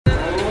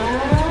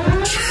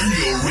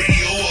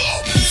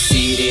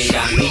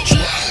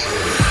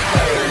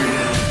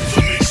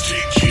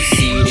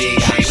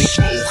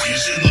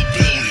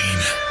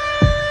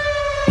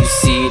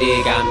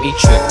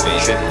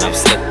trippin', I'm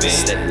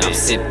slippin', I'm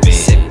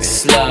sippin'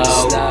 slow,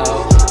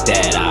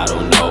 that I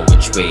don't know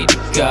which way to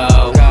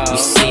go. You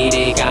see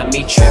they got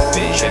me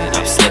trippin',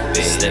 I'm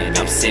slippin',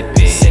 I'm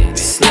sippin'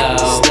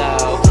 slow,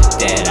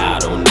 that I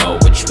don't know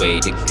which way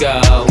to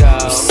go.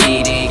 You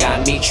see they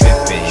got me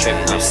trippin',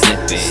 I'm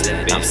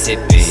slippin', I'm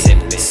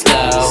sippin'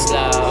 slow,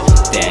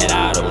 that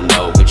I don't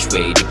know which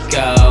way to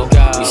go.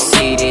 You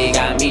see they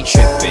got me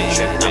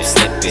trippin', I'm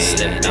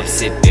slippin', I'm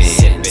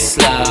sippin'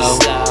 slow,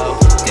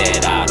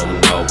 that I don't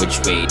know which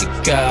way to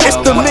go. It's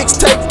the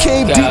mixtape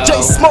king,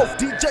 DJ Smoke.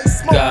 DJ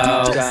Smoke.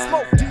 DJ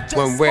Smoke.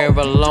 When we're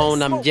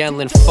alone, I'm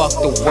yelling, fuck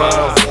the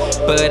world.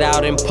 But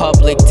out in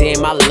public,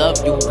 damn, I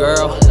love you,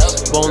 girl.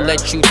 Won't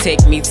let you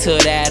take me to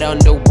that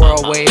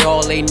underworld where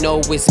all they know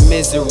is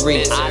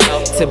misery.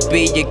 To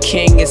be a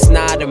king, it's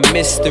not a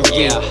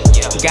mystery.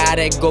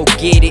 Gotta go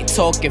get it,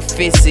 talking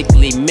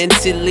physically.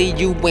 Mentally,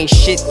 you ain't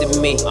shit to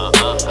me.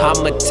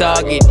 I'm a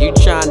target, you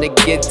tryna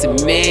get to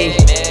me.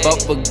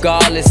 But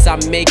regardless,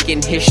 I'm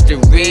making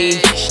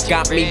history.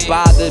 Got me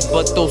bothered,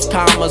 but those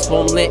commas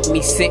won't let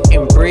me sit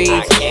and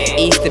breathe.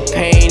 Ease the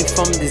pain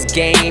from this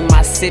game,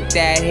 I sip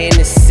that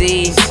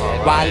Hennessy.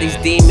 While these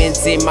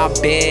demons in my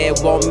bed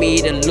want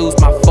me to lose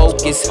my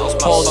focus.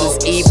 All this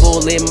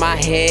evil in my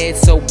head,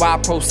 so I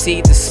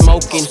proceed to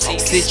smoking.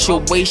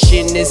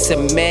 Situation is a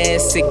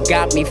mess, it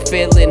got me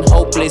feeling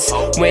hopeless.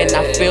 When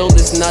I feel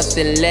there's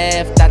nothing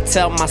left, I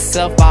tell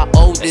myself I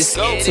owe this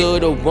to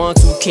the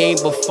ones who came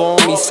before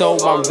me. So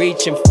I'm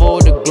reaching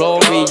for the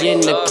glory.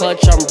 In the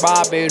clutch, I'm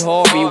Robert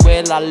Horry.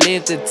 Will I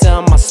live to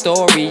tell my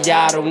story?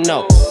 I don't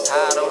know.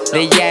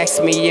 They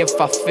ask me if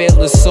I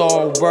feel it's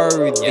all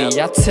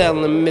worthy. I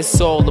tell them it's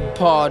all a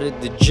part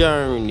of the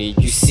journey.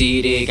 You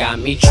see they got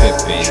me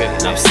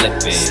trippin', I'm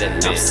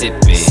slippin', I'm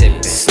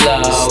sippin'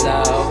 slow,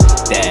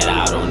 that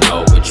I don't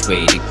know which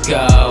way to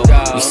go.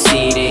 You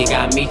see they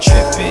got me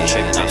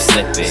trippin', I'm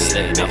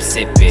slippin', I'm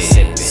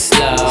sippin'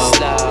 slow,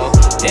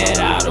 that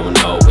I don't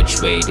know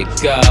which way to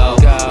go.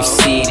 You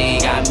see they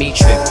got me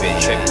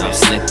trippin', I'm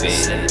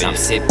slippin', I'm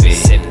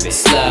sippin'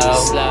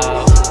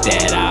 slow,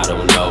 that I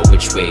don't know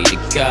which way to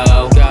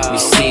go. You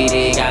see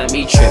they got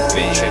me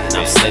trippin',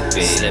 I'm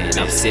slippin',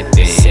 I'm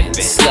sippin'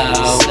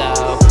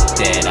 slow,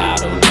 that I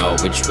don't know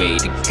which way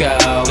to go.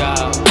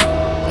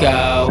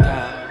 Go.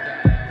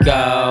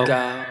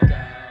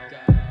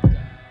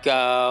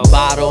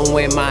 Bottle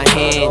in my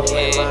hand,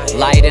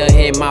 lighter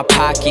in my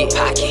pocket,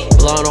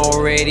 blunt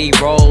already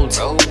rolled,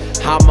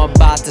 I'm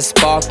about to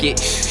spark it.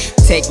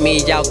 Take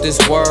me out this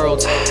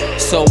world,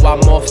 so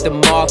I'm off the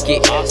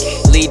market.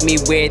 Lead me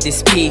where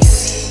this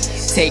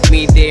peace, take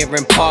me there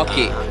and park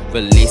it.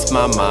 Release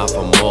my mind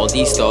from all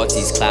these thoughts,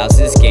 these clouds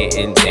is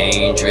getting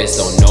dangerous.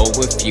 Don't know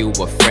if you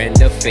a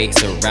friend or fake,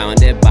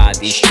 surrounded by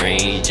these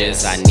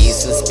strangers. I need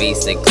some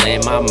space to clear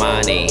my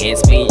mind,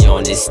 enhance me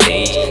on this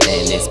stage.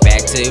 Then it's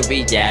back to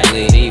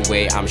reality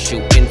where I'm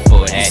shooting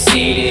for that.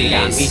 See they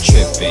got me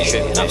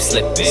trippin', I'm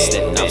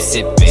slippin', I'm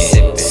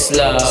sippin'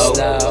 slow,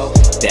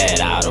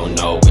 that I don't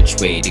know which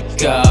way to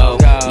go.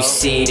 You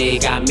see they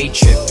got me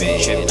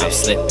trippin', I'm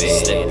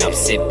slippin', I'm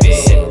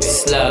sippin'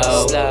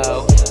 slow,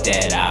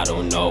 that